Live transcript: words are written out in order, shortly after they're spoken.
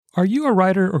Are you a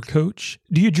writer or coach?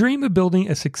 Do you dream of building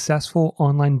a successful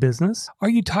online business? Are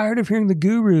you tired of hearing the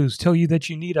gurus tell you that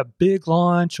you need a big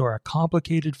launch or a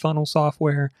complicated funnel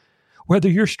software? Whether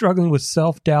you're struggling with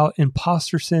self-doubt,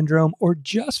 imposter syndrome, or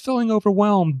just feeling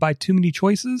overwhelmed by too many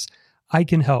choices, I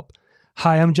can help.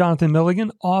 Hi, I'm Jonathan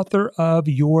Milligan, author of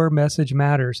Your Message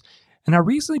Matters. And I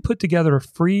recently put together a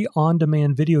free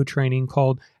on-demand video training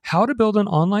called How to Build an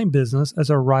Online Business as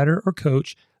a Writer or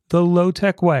Coach the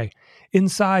Low-Tech Way.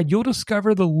 Inside, you'll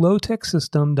discover the low-tech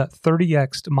system that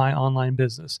 30x'd my online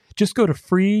business. Just go to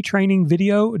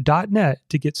freetrainingvideo.net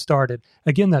to get started.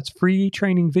 Again, that's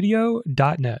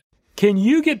freetrainingvideo.net. Can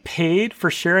you get paid for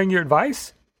sharing your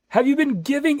advice? Have you been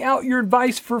giving out your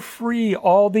advice for free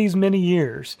all these many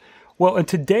years? Well, in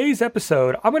today's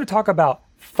episode, I'm going to talk about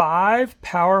 5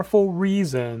 powerful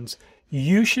reasons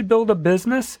you should build a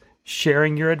business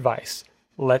sharing your advice.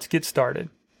 Let's get started.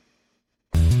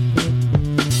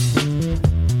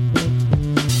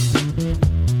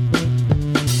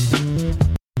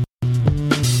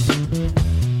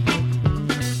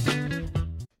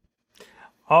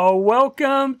 Oh,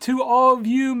 welcome to all of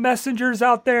you messengers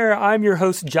out there. I'm your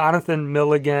host, Jonathan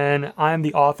Milligan. I'm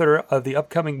the author of the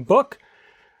upcoming book,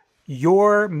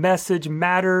 Your Message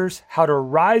Matters, How to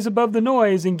Rise Above the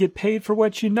Noise and Get Paid for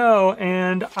What You Know.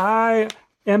 And I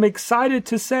am excited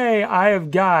to say I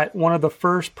have got one of the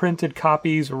first printed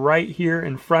copies right here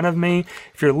in front of me.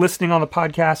 If you're listening on the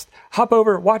podcast, hop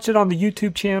over, watch it on the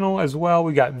YouTube channel as well.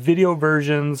 We got video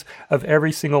versions of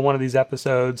every single one of these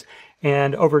episodes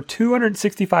and over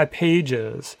 265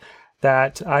 pages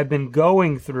that I've been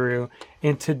going through.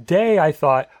 And today I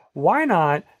thought, why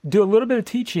not do a little bit of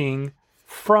teaching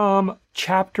from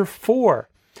chapter 4?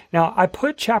 Now, I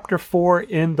put chapter 4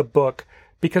 in the book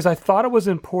because I thought it was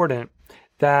important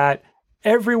that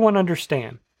everyone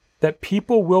understand that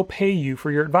people will pay you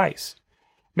for your advice.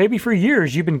 Maybe for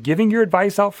years you've been giving your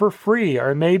advice out for free,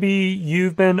 or maybe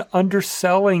you've been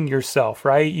underselling yourself,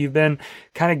 right? You've been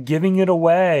kind of giving it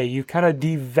away. You've kind of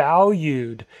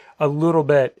devalued a little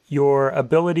bit your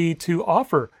ability to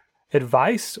offer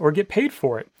advice or get paid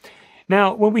for it.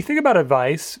 Now, when we think about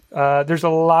advice, there's a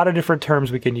lot of different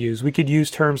terms we can use. We could use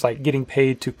terms like getting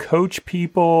paid to coach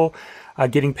people,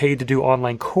 getting paid to do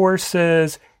online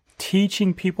courses,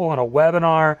 teaching people on a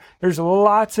webinar. There's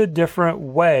lots of different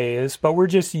ways, but we're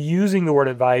just using the word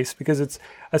advice because it's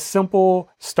a simple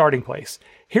starting place.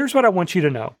 Here's what I want you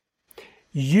to know.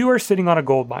 You are sitting on a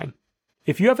gold mine.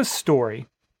 If you have a story,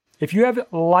 if you have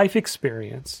life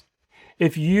experience,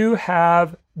 if you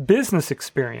have business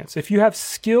experience, if you have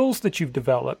skills that you've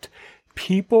developed,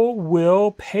 people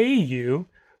will pay you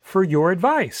for your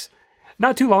advice.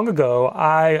 Not too long ago,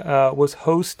 I was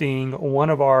hosting one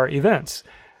of our events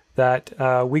that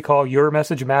we call Your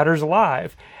Message Matters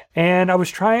Live. And I was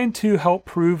trying to help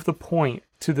prove the point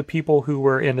to the people who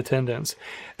were in attendance.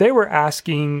 They were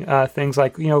asking things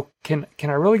like, can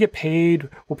I really get paid?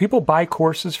 Will people buy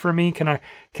courses for me? Do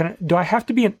I have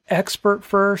to be an expert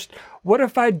first? What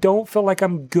if I don't feel like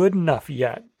I'm good enough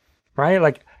yet? Right?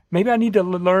 Like maybe I need to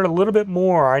learn a little bit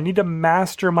more. I need to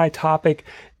master my topic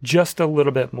just a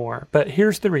little bit more. But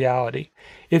here's the reality.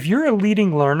 If you're a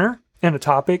leading learner in a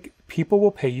topic, people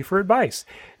will pay you for advice.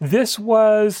 This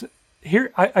was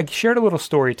here. I shared a little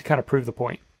story to kind of prove the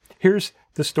point. Here's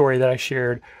the story that I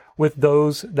shared with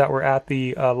those that were at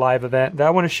the live event that I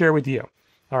want to share with you.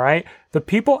 All right. The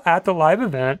people at the live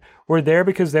event were there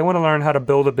because they want to learn how to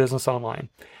build a business online.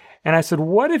 And I said,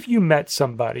 what if you met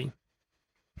somebody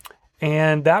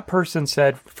and that person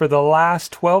said, for the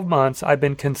last 12 months, I've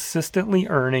been consistently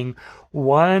earning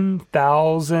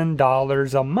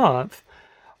 $1,000 a month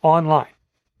online?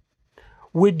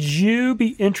 Would you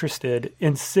be interested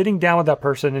in sitting down with that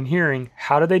person and hearing,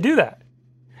 how do they do that?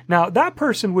 Now, that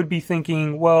person would be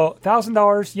thinking, well,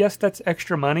 $1,000, yes, that's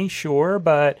extra money, sure,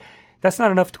 but that's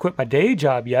not enough to quit my day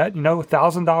job yet. $1,000,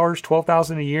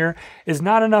 $12,000 a year is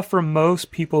not enough for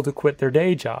most people to quit their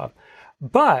day job.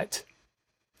 But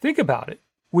think about it.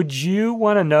 Would you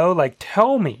want to know,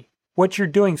 tell me what you're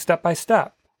doing step by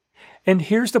step? And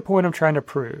here's the point I'm trying to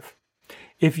prove.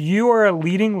 If you are a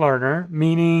leading learner,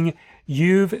 meaning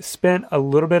you've spent a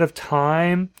little bit of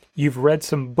time, you've read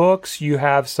some books, you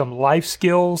have some life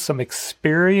skills, some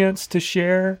experience to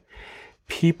share,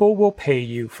 people will pay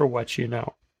you for what you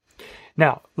know.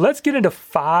 Now, let's get into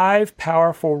 5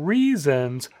 powerful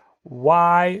reasons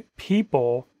why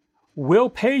people will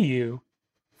pay you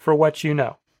for what you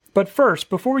know. But first,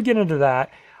 before we get into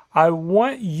that, I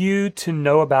want you to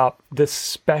know about this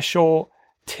special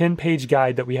 10-page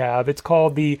guide that we have. It's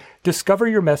called the Discover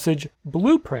Your Message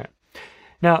Blueprint.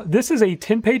 Now, this is a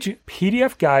 10-page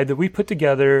PDF guide that we put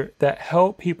together that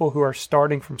help people who are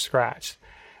starting from scratch.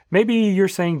 Maybe you're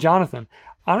saying, Jonathan,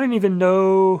 I don't even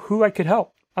know who I could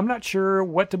help. I'm not sure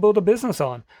what to build a business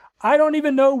on. I don't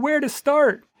even know where to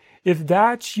start. If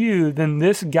that's you, then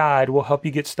this guide will help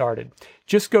you get started.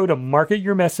 Just go to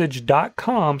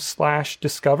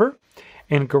marketyourmessage.com/discover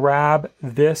and grab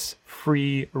this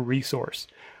free resource.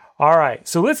 All right,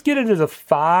 so let's get into the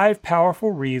 5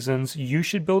 powerful reasons you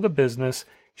should build a business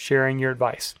sharing your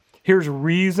advice. Here's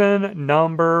reason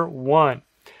number 1.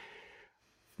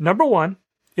 Number 1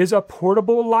 is a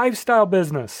portable lifestyle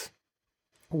business.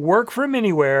 Work from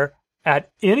anywhere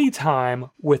at any time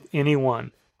with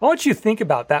anyone. I want you to think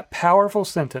about that powerful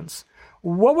sentence.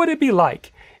 What would it be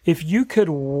like if you could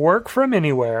work from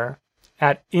anywhere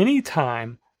at any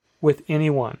time with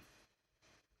anyone?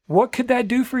 What could that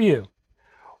do for you?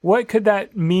 What could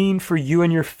that mean for you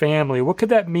and your family? What could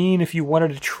that mean if you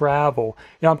wanted to travel?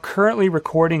 I'm currently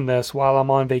recording this while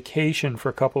I'm on vacation for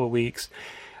a couple of weeks,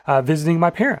 visiting my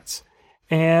parents.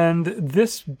 And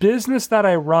this business that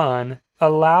I run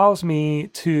allows me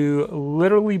to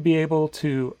literally be able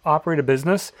to operate a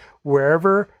business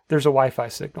wherever there's a Wi-Fi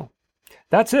signal.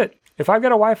 That's it. If I've got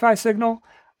a Wi-Fi signal,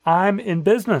 I'm in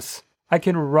business. I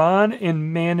can run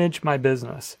and manage my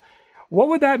business. What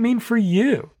would that mean for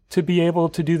you to be able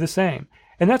to do the same?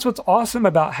 And that's what's awesome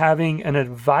about having an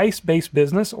advice-based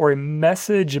business or a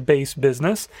message-based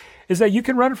business, is that you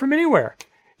can run it from anywhere.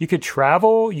 You could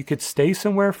travel, you could stay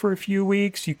somewhere for a few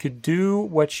weeks, you could do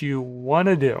what you want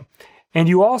to do. And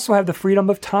you also have the freedom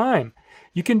of time.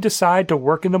 You can decide to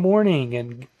work in the morning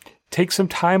and take some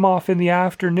time off in the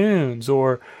afternoons,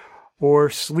 or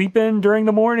sleep in during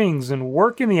the mornings and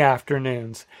work in the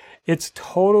afternoons. It's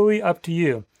totally up to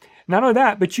you. Not only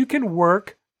that, but you can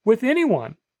work with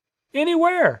anyone,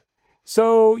 anywhere.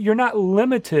 So you're not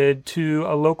limited to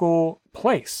a local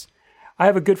place. I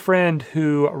have a good friend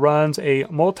who runs a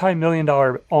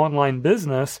multi-million-dollar online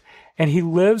business, and he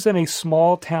lives in a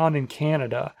small town in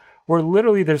Canada where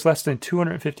literally there's less than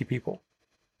 250 people.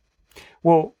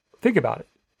 Well, think about it.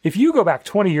 If you go back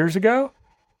 20 years ago,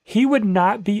 he would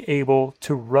not be able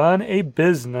to run a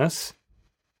business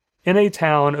in a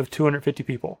town of 250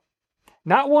 people.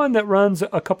 Not one that runs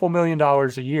a couple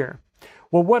 $1,000,000 a year.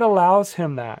 Well, what allows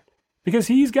him that? Because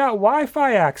he's got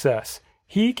Wi-Fi access.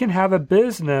 He can have a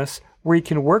business where he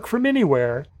can work from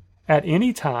anywhere at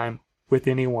any time with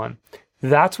anyone.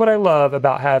 That's what I love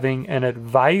about having an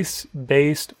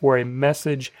advice-based or a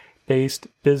message-based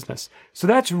business. So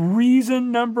that's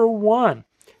reason number 1.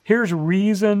 Here's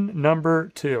reason number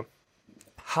 2.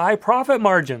 High profit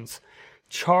margins.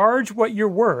 Charge what you're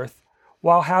worth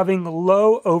while having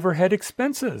low overhead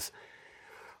expenses.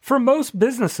 For most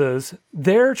businesses,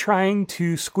 they're trying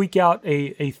to squeak out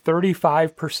a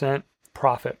 35%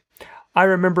 profit. I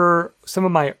remember some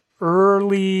of my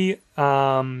early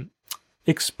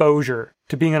exposure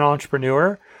to being an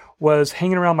entrepreneur was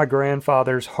hanging around my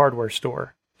grandfather's hardware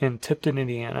store in Tipton,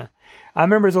 Indiana. I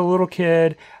remember as a little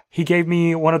kid, he gave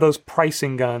me one of those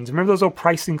pricing guns. Remember those old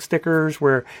pricing stickers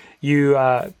where you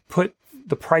put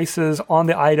the prices on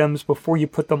the items before you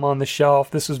put them on the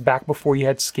shelf? This was back before you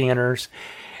had scanners.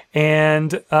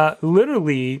 And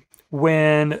literally,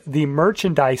 when the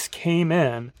merchandise came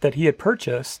in that he had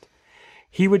purchased,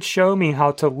 he would show me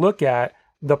how to look at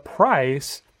the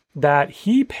price that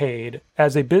he paid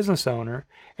as a business owner.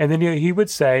 And then he would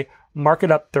say, mark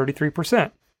it up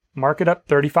 33%, mark it up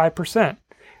 35%,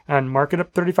 and mark it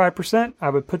up 35%. I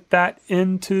would put that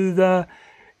into the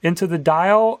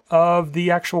dial of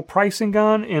the actual pricing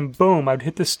gun, and boom, I'd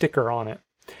hit the sticker on it.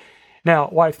 Now,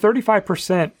 why 35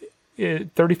 to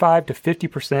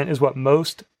 50% is what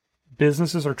most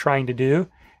businesses are trying to do.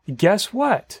 Guess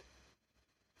what?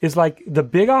 Is like the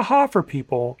big aha for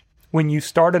people when you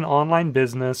start an online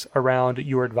business around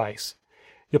your advice.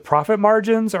 The profit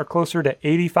margins are closer to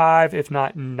 85, if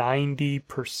not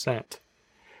 90%.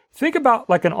 Think about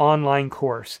like an online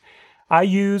course. I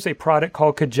use a product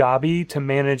called Kajabi to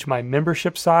manage my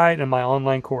membership site and my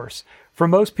online course. For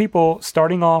most people,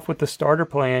 starting off with the starter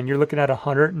plan, you're looking at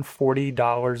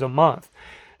 $140 a month.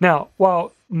 Now,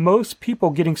 while most people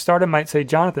getting started might say,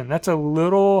 Jonathan, that's a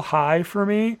little high for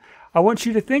me, I want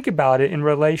you to think about it in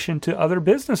relation to other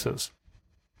businesses.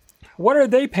 What are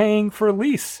they paying for a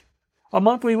lease? A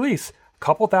monthly lease? A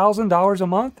couple $1,000s a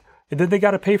month? And then they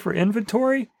got to pay for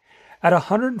inventory? At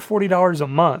 $140 a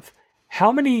month,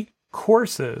 how many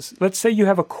courses, let's say you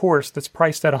have a course that's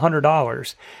priced at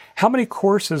 $100, how many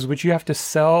courses would you have to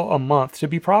sell a month to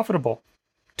be profitable?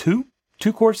 Two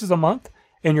courses a month,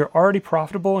 and you're already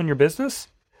profitable in your business?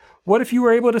 What if you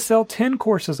were able to sell 10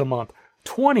 courses a month,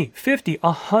 20, 50,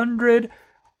 100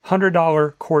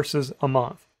 $100 courses a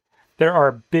month? There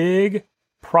are big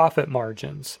profit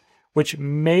margins which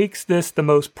makes this the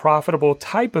most profitable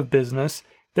type of business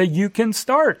that you can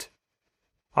start.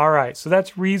 All right, so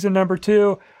that's reason number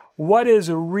 2. What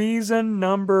is reason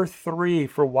number 3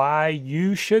 for why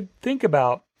you should think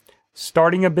about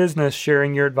starting a business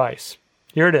sharing your advice?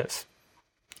 Here it is.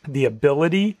 The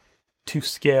ability to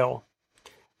scale.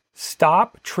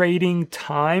 Stop trading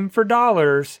time for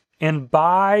dollars and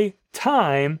buy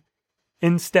time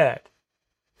instead.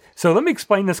 So let me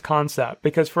explain this concept,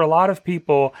 because for a lot of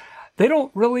people, they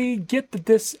don't really get that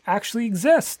this actually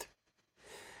exists.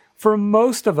 For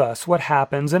most of us, what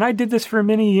happens, and I did this for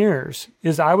many years,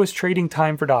 is I was trading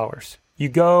time for dollars. You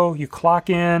go, you clock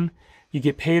in, you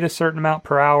get paid a certain amount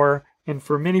per hour. And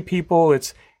for many people,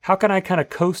 it's how can I kind of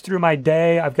coast through my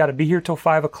day? I've got to be here till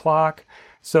 5 o'clock.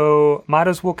 So might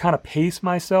as well kind of pace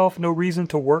myself. No reason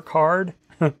to work hard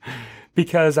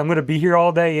because I'm going to be here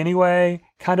all day anyway,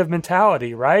 kind of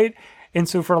mentality, right? And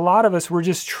so for a lot of us, we're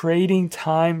just trading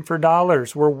time for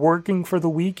dollars. We're working for the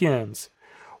weekends.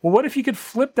 Well, what if you could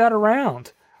flip that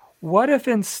around? What if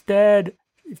instead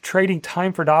of trading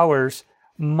time for dollars,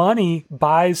 money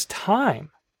buys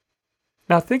time?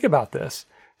 Now think about this.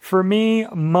 For me,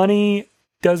 money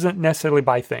doesn't necessarily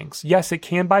buy things. Yes, it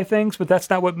can buy things, but that's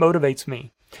not what motivates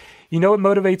me. You know what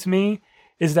motivates me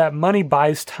is that money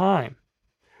buys time.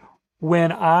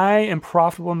 When I am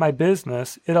profitable in my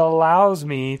business, it allows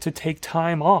me to take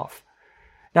time off.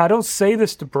 Now, I don't say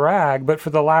this to brag, but for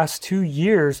the last 2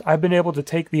 years, I've been able to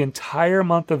take the entire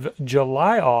month of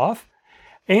July off.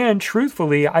 And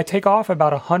truthfully, I take off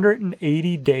about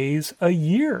 180 days a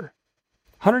year.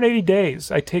 180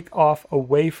 days I take off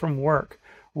away from work.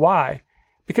 Why?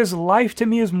 Because life to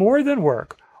me is more than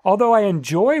work. Although I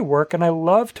enjoy work and I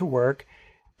love to work,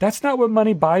 that's not what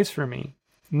money buys for me.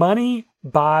 Money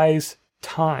buys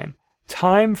time.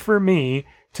 Time for me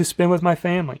to spend with my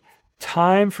family.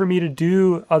 Time for me to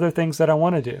do other things that I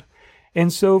want to do.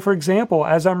 And so, for example,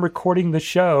 as I'm recording the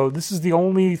show, this is the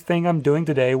only thing I'm doing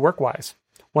today work-wise.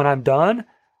 When I'm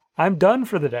done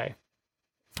for the day.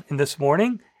 And this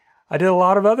morning, I did a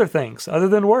lot of other things other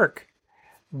than work.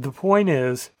 The point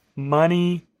is,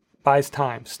 money buys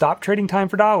time. Stop trading time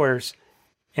for dollars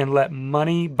and let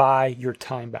money buy your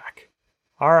time back.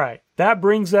 All right, that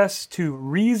brings us to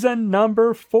reason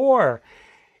number 4.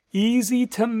 Easy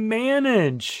to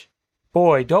manage.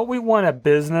 Boy, don't we want a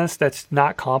business that's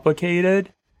not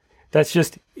complicated?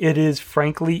 It is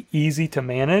frankly easy to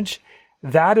manage.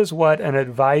 That is what an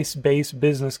advice-based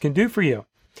business can do for you.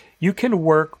 You can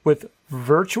work with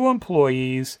virtual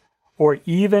employees or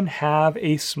even have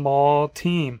a small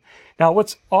team. Now,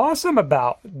 what's awesome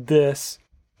about this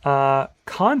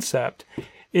concept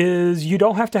is you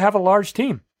don't have to have a large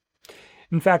team.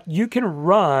 In fact, you can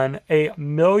run a $1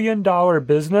 million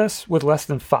business with less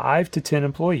than 5 to 10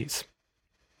 employees.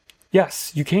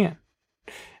 Yes, you can.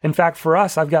 In fact, for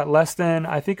us, I've got less than,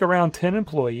 I think, around 10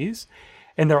 employees,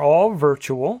 and they're all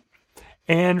virtual.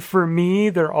 And for me,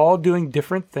 they're all doing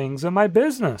different things in my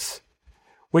business,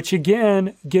 which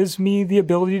again gives me the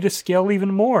ability to scale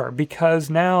even more because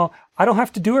now I don't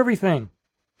have to do everything.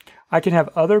 I can have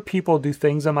other people do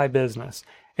things in my business.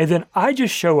 And then I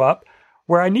just show up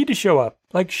where I need to show up,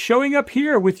 like showing up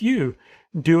here with you,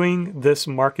 doing this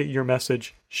Market Your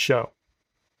Message show.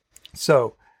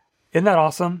 So, isn't that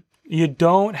awesome? You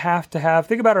don't have to have,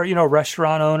 think about a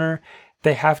restaurant owner.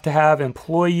 They have to have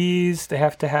employees. They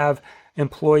have to have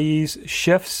employees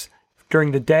shifts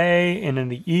during the day and in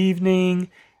the evening.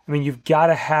 I mean, you've got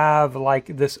to have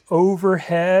like this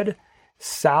overhead,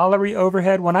 salary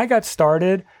overhead. When I got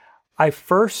started, I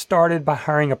first started by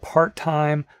hiring a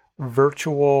part-time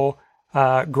virtual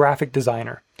graphic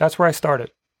designer. That's where I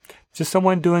started. Just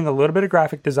someone doing a little bit of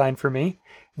graphic design for me.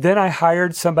 Then I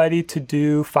hired somebody to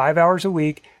do 5 hours a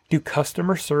week, do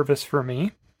customer service for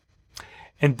me.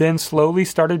 And then slowly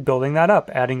started building that up,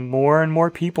 adding more and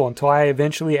more people until I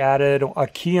eventually added a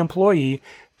key employee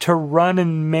to run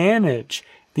and manage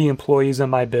the employees in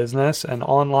my business, an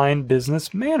online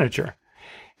business manager.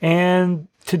 And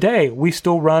today we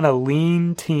still run a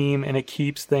lean team and it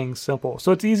keeps things simple.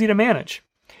 So it's easy to manage.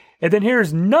 And then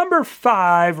here's number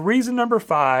 5, reason number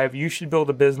 5, you should build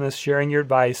a business sharing your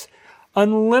advice.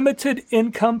 Unlimited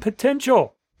income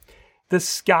potential. The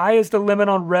sky is the limit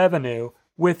on revenue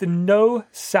with no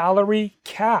salary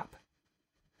cap.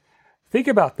 Think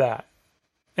about that.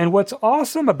 And what's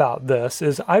awesome about this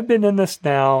is I've been in this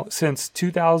now since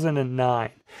 2009.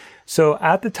 So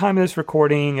at the time of this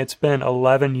recording, it's been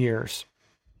 11 years.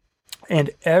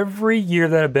 And every year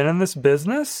that I've been in this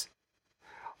business,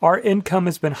 our income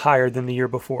has been higher than the year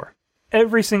before.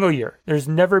 Every single year. There's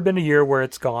never been a year where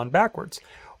it's gone backwards.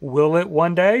 Will it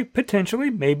one day? Potentially.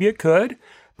 Maybe it could.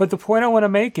 But the point I want to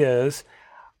make is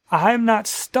I'm not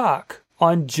stuck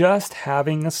on just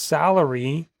having a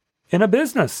salary in a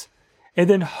business and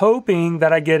then hoping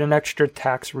that I get an extra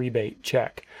tax rebate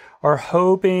check or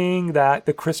hoping that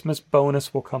the Christmas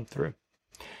bonus will come through.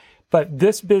 But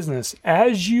this business,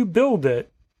 as you build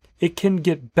it, it can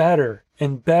get better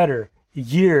and better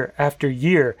year after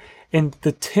year. In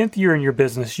the 10th year in your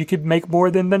business, you could make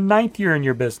more than the 9th year in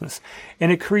your business.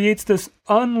 And it creates this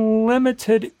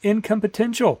unlimited income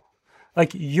potential.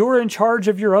 Like you're in charge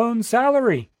of your own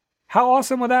salary. How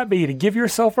awesome would that be to give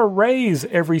yourself a raise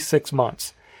every 6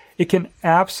 months? It can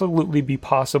absolutely be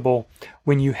possible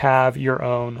when you have your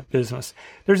own business.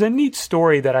 There's a neat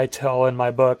story that I tell in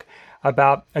my book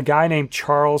about a guy named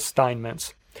Charles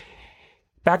Steinmetz.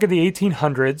 Back in the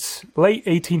 1800s, late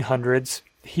 1800s,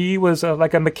 he was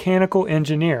like a mechanical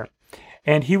engineer,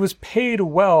 and he was paid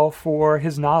well for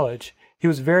his knowledge. He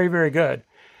was very, very good.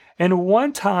 And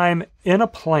one time in a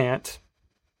plant,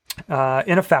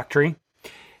 in a factory,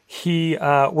 he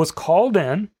was called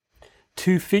in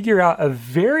to figure out a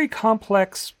very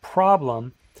complex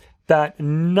problem that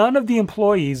none of the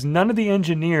employees, none of the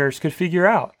engineers could figure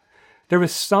out. There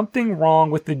was something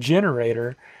wrong with the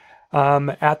generator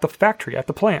at the factory, at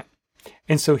the plant.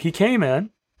 And so he came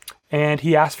in and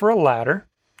he asked for a ladder.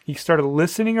 He started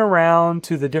listening around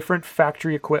to the different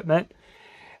factory equipment,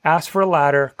 asked for a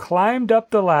ladder, climbed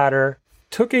up the ladder,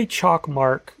 took a chalk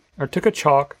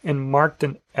and marked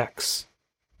an X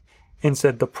and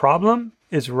said, "The problem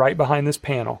is right behind this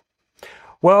panel."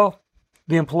 Well,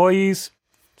 the employees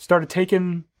started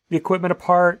taking the equipment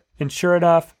apart, and sure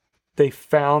enough, they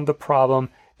found the problem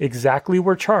exactly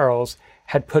where Charles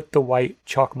had put the white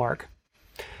chalk mark.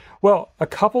 Well, a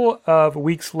couple of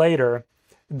weeks later,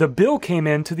 the bill came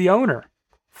in to the owner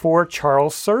for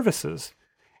Charles' services,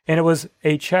 and it was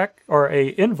a check or a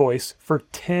invoice for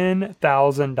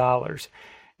 $10,000.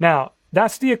 Now,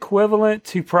 that's the equivalent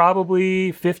to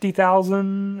probably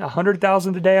 $50,000,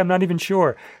 $100,000 today. I'm not even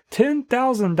sure.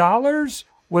 $10,000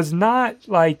 was not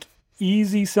like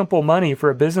easy, simple money for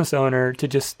a business owner to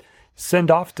just send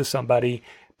off to somebody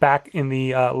back in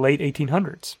the late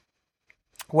 1800s.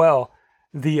 Well,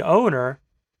 the owner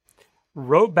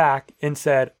wrote back and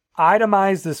said,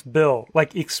 "Itemize this bill.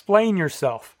 Like, explain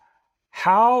yourself.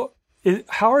 How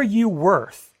are you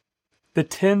worth the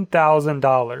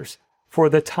 $10,000 for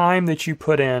the time that you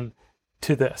put in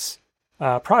to this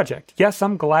project? Yes,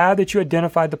 I'm glad that you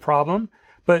identified the problem,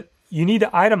 but you need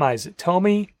to itemize it. Tell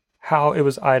me how it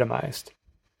was itemized."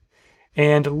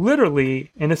 And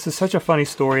literally, and this is such a funny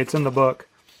story, it's in the book,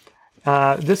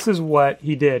 this is what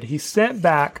he did. He sent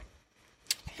back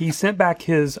his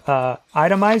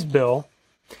itemized bill,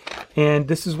 and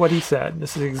this is what he said.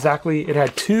 This is exactly, it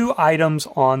had 2 items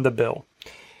on the bill.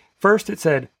 First, it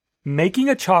said, making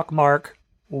a chalk mark,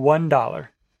 $1.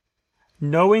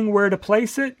 Knowing where to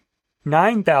place it,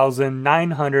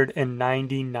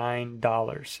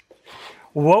 $9,999.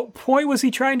 What point was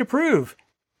he trying to prove?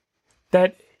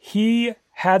 That he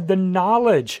had the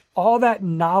knowledge, all that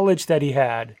knowledge that he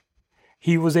had.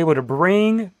 He was able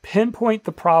to pinpoint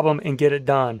the problem and get it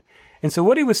done. And so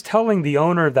what he was telling the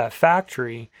owner of that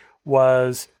factory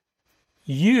was,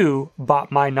 you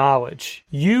bought my knowledge,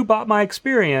 you bought my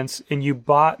experience, and you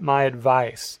bought my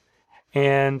advice.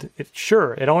 And it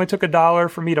only took $1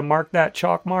 for me to mark that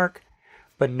chalk mark,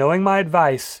 but knowing my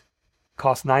advice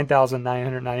cost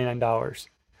 $9,999.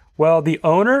 Well, the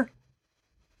owner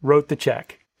wrote the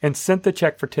check and sent the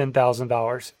check for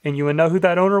 $10,000. And you would know who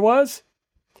that owner was?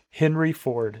 Henry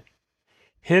Ford.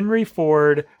 Henry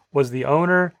Ford was the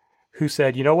owner who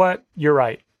said, "You know what? You're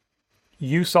right.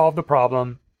 You solved the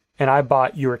problem, and I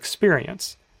bought your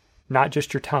experience, not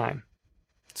just your time."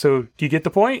 So do you get the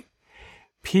point?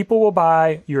 People will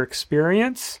buy your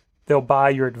experience. They'll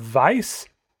buy your advice.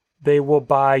 They will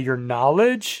buy your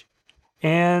knowledge,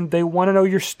 and they want to know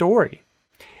your story.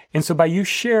 And so by you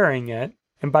sharing it,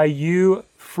 and by you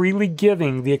freely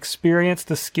giving the experience,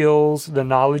 the skills, the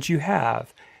knowledge you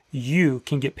have, you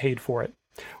can get paid for it.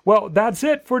 Well, that's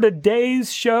it for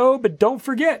today's show. But don't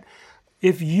forget,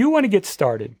 if you want to get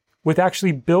started with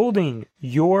actually building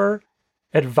your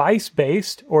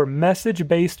advice-based or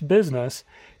message-based business,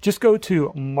 just go to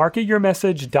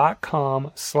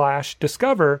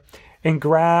marketyourmessage.com/discover and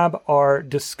grab our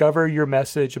Discover Your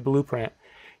Message Blueprint.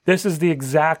 This is the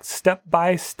exact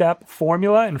step-by-step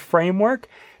formula and framework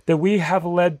that we have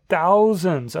led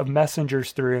thousands of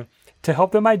messengers through to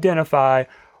help them identify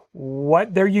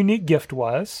what their unique gift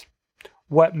was,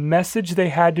 what message they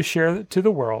had to share to the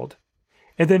world,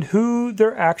 and then who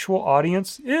their actual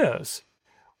audience is.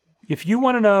 If you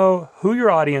want to know who your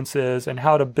audience is and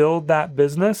how to build that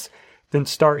business, then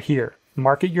start here,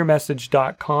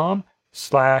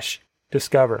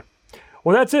 marketyourmessage.com/discover.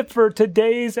 Well, that's it for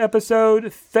today's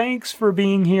episode. Thanks for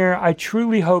being here. I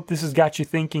truly hope this has got you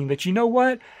thinking that, you know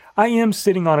what? I am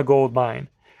sitting on a gold mine.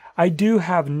 I do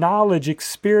have knowledge,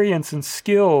 experience, and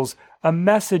skills, a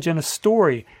message and a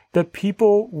story that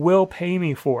people will pay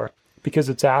me for because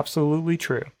it's absolutely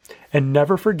true. And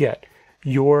never forget,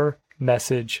 your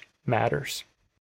message matters.